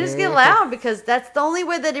then I just get loud because that's the only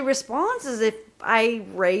way that he responds is if I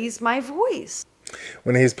raise my voice.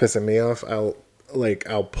 When he's pissing me off,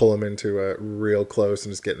 I'll pull him into a real close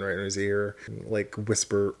and just get right in his ear,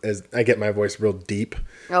 whisper as I get my voice real deep.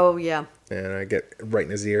 Oh yeah. And I get right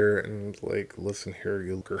in his ear and listen here,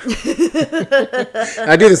 you looker.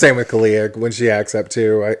 I do the same with Kalia when she acts up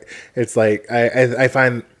too. I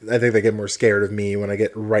think they get more scared of me when I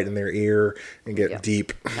get right in their ear and get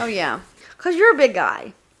deep. Oh yeah, because you're a big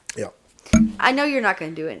guy. Yeah. I know you're not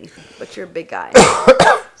going to do anything, but you're a big guy.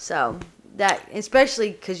 So that,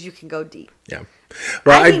 especially because you can go deep. Yeah.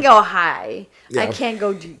 Well, I can go high. Yeah. I can't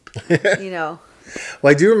go deep. Well,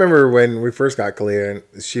 I do remember when we first got Kalia,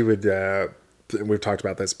 and she would, we've talked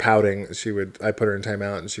about this, pouting. I put her in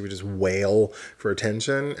timeout, and she would just wail for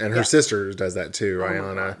attention. And her sister does that too,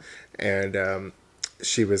 Ayana. And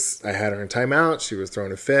I had her in timeout. She was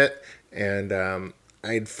throwing a fit. And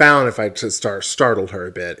I'd found if I just startled her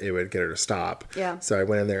a bit, it would get her to stop. Yeah. So I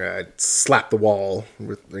went in there, I slapped the wall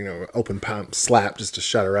with, open palm slap just to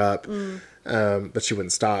shut her up. But she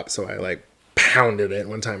wouldn't stop. So I pounded it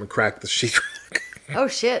one time and cracked the sheetrock. Oh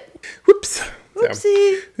shit. Whoops.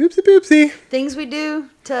 Oopsie. Oopsie poopsie. Things we do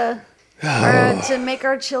to make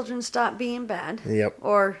our children stop being bad. Yep.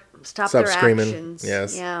 Or stop their screaming. actions.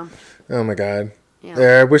 Yes. Yeah. Oh my God.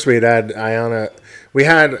 Yeah. I wish we had Ayana. We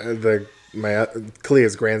had my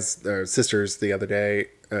Kalia's sisters the other day.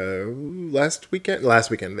 Last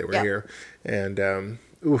weekend they were here, and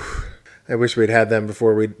I wish we'd had them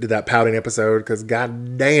before we did that pouting episode because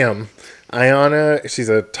goddamn, Ayana, she's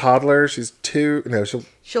a toddler. She's 2. No,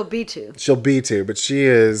 she'll be 2. She'll be 2, but she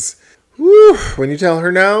is. Woo, when you tell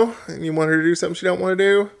her no and you want her to do something she don't want to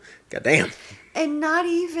do, goddamn. And not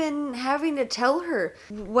even having to tell her.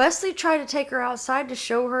 Wesley tried to take her outside to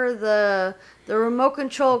show her the remote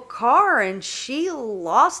control car, and she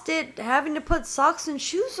lost it having to put socks and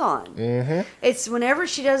shoes on. Mm-hmm. It's whenever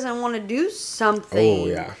she doesn't want to do something. Oh,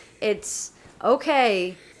 yeah. It's,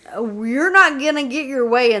 okay, you're not going to get your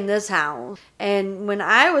way in this house. And when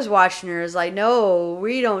I was watching her, it's like, no,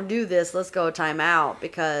 we don't do this. Let's go time out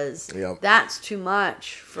because that's too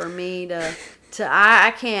much for me to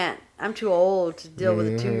I can't. I'm too old to deal with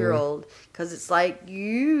a 2-year-old because it's like I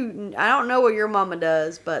don't know what your mama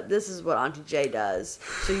does, but this is what Auntie J does.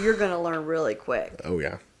 So you're going to learn really quick. Oh,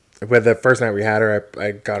 yeah. But the first night we had her,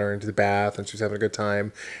 I got her into the bath and she was having a good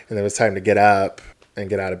time. And then it was time to get up and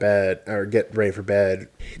get out of bed or get ready for bed.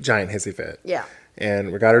 Giant hissy fit. Yeah.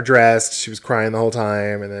 And we got her dressed. She was crying the whole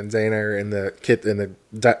time. And then Zane and I are in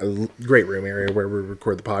the great room area where we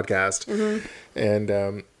record the podcast. Mm-hmm.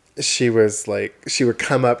 And she would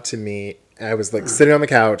come up to me. I was sitting on the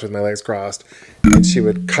couch with my legs crossed, and she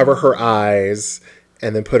would cover her eyes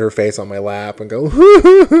and then put her face on my lap and go,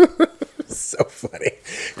 so funny.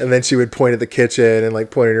 And then she would point at the kitchen and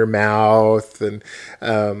like point at her mouth. And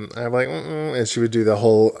I'm like, mm-mm. And she would do the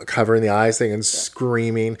whole covering the eyes thing and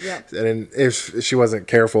screaming. Yep. And if she wasn't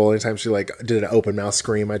careful, anytime she like did an open mouth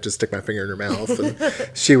scream, I'd just stick my finger in her mouth. And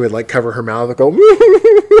she would like cover her mouth and go,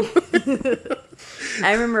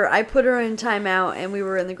 I remember I put her in timeout, and we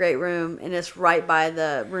were in the great room, and it's right by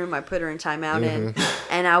the room I put her in timeout in.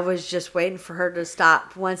 And I was just waiting for her to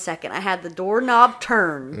stop 1 second. I had the doorknob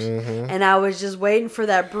turned, and I was just waiting for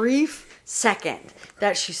that brief second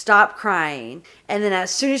that she stopped crying. And then as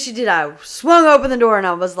soon as she did, I swung open the door, and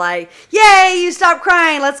I was like, "Yay, you stopped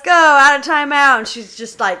crying. Let's go out of timeout." And she's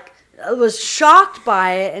just like, was shocked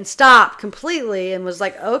by it and stopped completely and was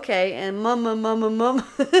like, "Okay." And mama.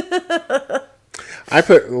 I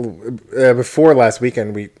put before last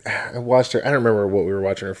weekend. I watched her. I don't remember what we were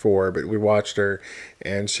watching her for, but we watched her,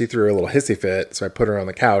 and she threw a little hissy fit. So I put her on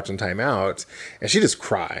the couch in timeout, and she just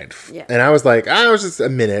cried. Yeah. And I was like, it was just a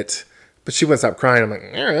minute, but she wouldn't stop crying. I'm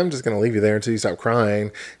like, I'm just gonna leave you there until you stop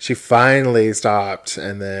crying. She finally stopped,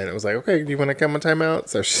 and then it was like, okay, do you want to come on timeout?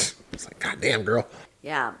 So she was like, God damn, girl.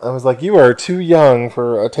 Yeah. I was like, you are too young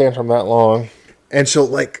for a tantrum that long, and she'll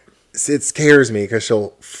like. It scares me because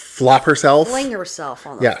she'll flop herself. Fling herself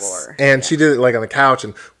on the floor. And she did it like on the couch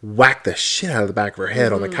and whacked the shit out of the back of her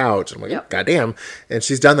head on the couch. I'm like, goddamn. And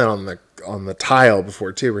she's done that on the tile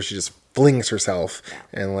before too, where she just flings herself.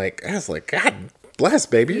 And like, I was like, God bless,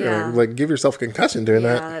 baby. Yeah. Or like give yourself a concussion doing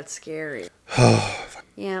that. Yeah, that's scary.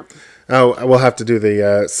 Yeah. Oh, we'll have to do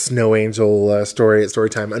the Snow Angel story at story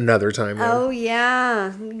time another time. Then. Oh,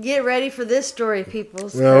 yeah. Get ready for this story,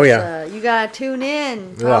 people. Oh, yeah. You got to tune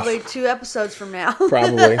in probably 2 episodes from now.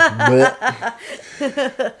 Probably.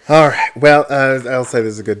 All right. Well, I'll say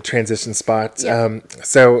this is a good transition spot. Yeah.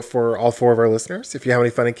 So for all 4 of our listeners, if you have any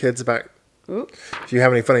funny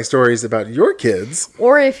stories about your kids.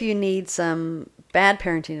 Or if you need some bad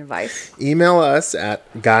parenting advice. Email us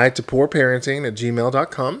at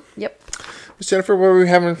guidetopoorparenting@gmail.com. Yep. Miss Jennifer, what are we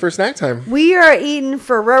having for snack time? We are eating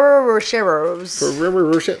Ferrero Rocheros.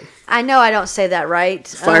 Ferrero Rocher? I know I don't say that right.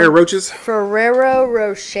 Fire roaches? Ferrero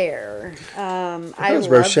Rocher. I was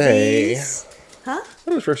love Rocher. these. Huh?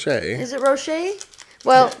 What was Rocher? Is it Rocher?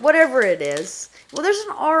 Well, whatever it is. Well, there's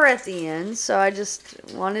an R at the end, so I just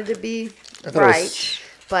wanted to be right.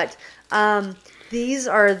 But these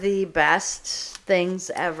are the best things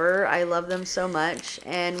ever. I love them so much.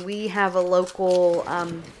 And we have a local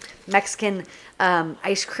Mexican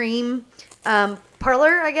ice cream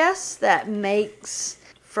parlor, I guess, that makes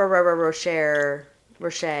Ferrero Rocher,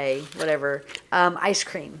 whatever, ice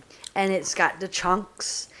cream. And it's got the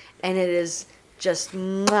chunks, and it is just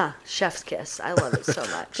chef's kiss. I love it so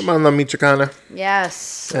much. Come on, La Michoacana.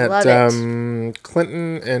 Yes, At love it.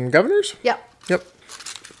 Clinton and Governors? Yep. Yep.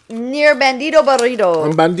 Near Bandito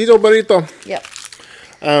Burrito. Bandito Burrito. Yep.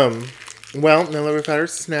 Well, now that we've had our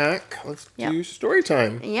snack, let's do story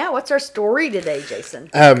time. Yeah, what's our story today, Jason?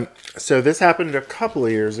 So this happened a couple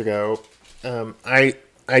of years ago. I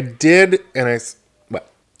did, and what?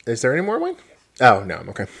 Is there any more wine? Oh, no, I'm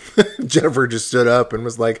okay. Jennifer just stood up and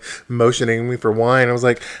was like motioning me for wine. I was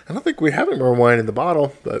like, I don't think we have any more wine in the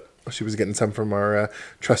bottle, but she was getting some from our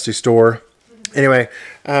trusty store. Anyway,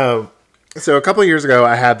 so a couple of years ago,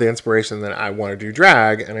 I had the inspiration that I want to do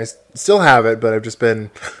drag, and I still have it, but I've just been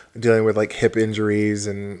dealing with like hip injuries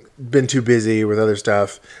and been too busy with other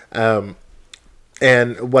stuff. And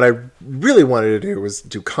what I really wanted to do was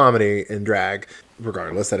do comedy and drag.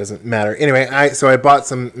 Regardless, that doesn't matter. Anyway, so I bought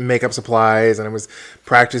some makeup supplies, and I was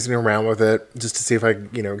practicing around with it just to see if I,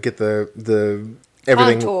 get the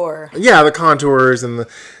everything. Contour. Yeah, the contours and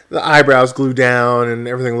the eyebrows glued down and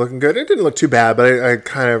everything looking good. It didn't look too bad, but I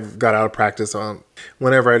kind of got out of practice on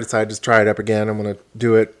whenever I decide to try it up again, I'm going to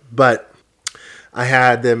do it. But I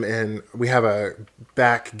had them in, we have a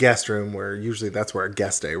back guest room where usually that's where our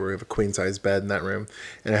guests stay, where we have a queen size bed in that room.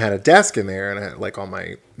 And I had a desk in there, and I had like all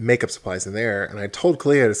my makeup supplies in there. And I told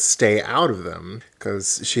Kalia to stay out of them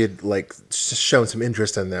because she had like shown some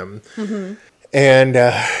interest in them. Mm-hmm. And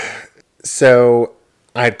so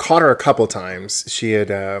I had caught her a couple times. She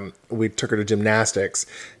had, we took her to gymnastics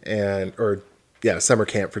summer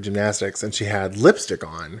camp for gymnastics, and she had lipstick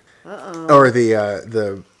on. Uh-oh. Or the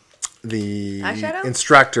eyeshadow?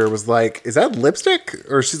 Instructor was like, is that lipstick?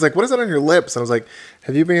 Or she's like, what is that on your lips? And I was like,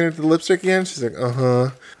 have you been into the lipstick again? She's like,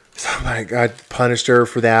 uh-huh. So I punished her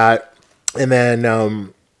for that. And then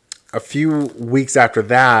a few weeks after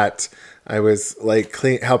that, I was like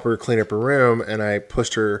help her clean up her room, and I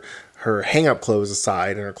pushed her hang-up clothes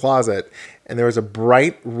aside in her closet, and there was a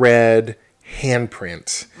bright red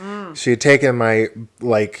handprint. She had taken my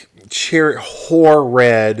like cherry whore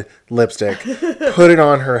red lipstick, put it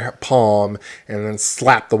on her palm, and then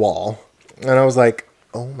slapped the wall. And I was like,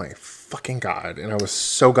 oh my fucking God. And I was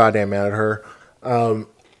so goddamn mad at her.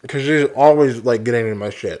 Because she's always like getting into my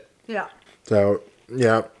shit. Yeah. So,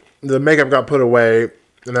 yeah, the makeup got put away.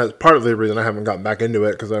 And that's part of the reason I haven't gotten back into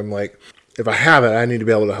it. Because I'm like, if I have it, I need to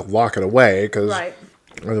be able to lock it away. Because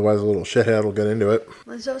otherwise a little shithead will get into it.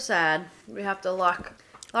 It's so sad. We have to lock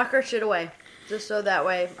our shit away. Just so that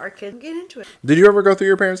way our kids can get into it. Did you ever go through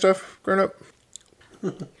your parents' stuff growing up?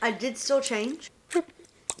 I did still change.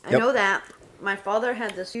 I Yep. know that. My father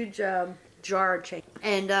had this huge jar of change.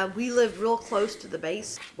 And we lived real close to the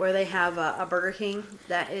base where they have a Burger King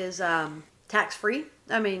that is tax-free.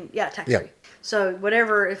 I mean, yeah, tax-free. Yeah. So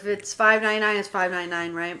whatever, if it's $5.99, it's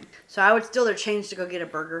 $5.99, right? So I would steal their change to go get a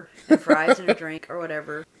burger and fries and a drink or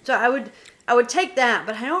whatever. So I would take that,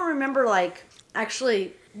 but I don't remember like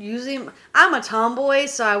actually using. I'm a tomboy,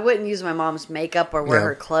 so I wouldn't use my mom's makeup or wear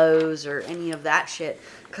her clothes or any of that shit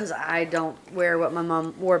because I don't wear what my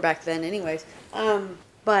mom wore back then, anyways.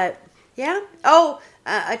 But yeah. Oh,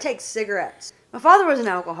 I take cigarettes. My father was an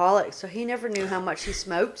alcoholic, so he never knew how much he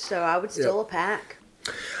smoked. So I would steal a pack.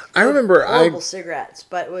 I remember horrible cigarettes,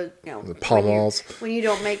 but with the Pall Malls. When you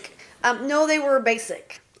don't make no, they were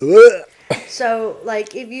basic. Ugh. So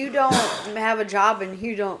like if you don't have a job and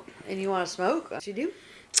you want to smoke, what you do?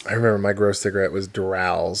 I remember my gross cigarette was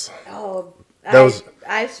Dural's. Oh, Those-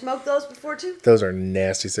 I've smoked those before too. Those are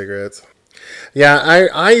nasty cigarettes. Yeah,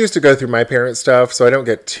 I used to go through my parents' stuff, so I don't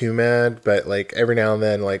get too mad. But like every now and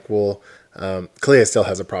then, like Kalia still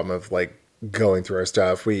has a problem of like going through our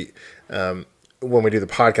stuff. We when we do the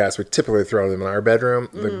podcast, we typically throw them in our bedroom,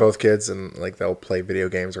 like both kids, and like they'll play video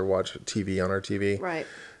games or watch TV on our TV. Right.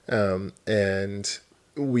 And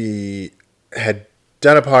we had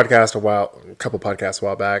done a couple podcasts a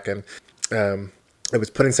while back, and I was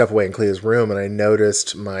putting stuff away in Clea's room, and I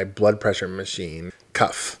noticed my blood pressure machine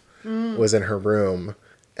cuff was in her room,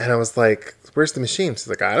 and I was like, "Where's the machine?" She's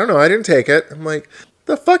like, "I don't know. I didn't take it." I'm like,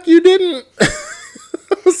 "The fuck you didn't?"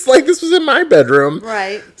 I was like, "This was in my bedroom."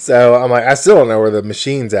 Right. So I'm like, I still don't know where the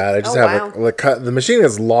machine's at. I just have wow. the machine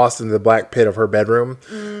is lost in the black pit of her bedroom.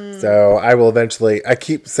 So I will eventually. I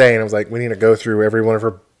keep saying, I was like, we need to go through every one of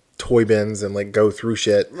her toy bins and like go through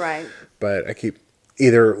shit. Right. But I keep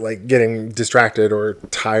either like getting distracted or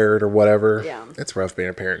tired or whatever. Yeah. It's rough being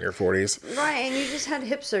a parent in your 40s. Right, and you just had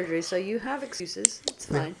hip surgery, so you have excuses. It's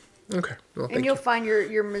fine. Okay. Well, And you'll find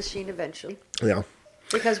your machine eventually. Yeah.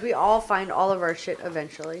 Because we all find all of our shit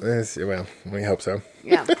eventually. Well, we hope so.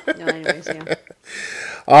 Yeah. No, anyways, yeah.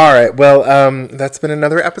 All right. Well, that's been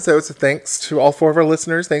another episode. So thanks to all 4 of our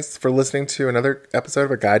listeners. Thanks for listening to another episode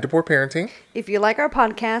of A Guide to Poor Parenting. If you like our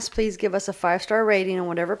podcast, please give us a 5-star rating on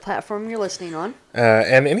whatever platform you're listening on.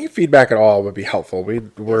 And any feedback at all would be helpful.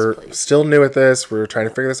 We're still new at this. We're trying to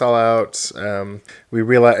figure this all out. We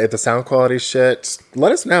realize if the sound quality shit,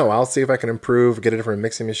 let us know. I'll see if I can improve, get a different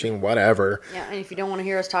mixing machine, whatever. Yeah, and if you don't want to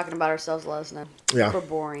hear us talking about ourselves, let us know. Yeah. We're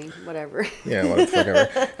boring, whatever. Yeah, whatever.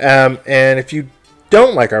 And if you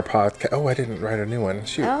don't like our podcast, oh, I didn't write a new one.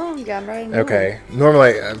 Shoot. Oh, you got right. Okay.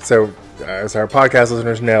 Normally, as our podcast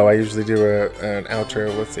listeners know, I usually do an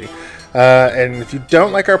outro. Let's see. And if you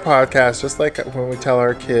don't like our podcast, just like when we tell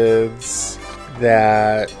our kids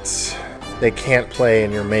that they can't play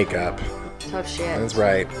in your makeup. Tough shit. That's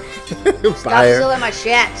right. Stop stealing my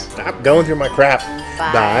shit. Stop going through my crap.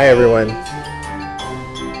 Bye everyone.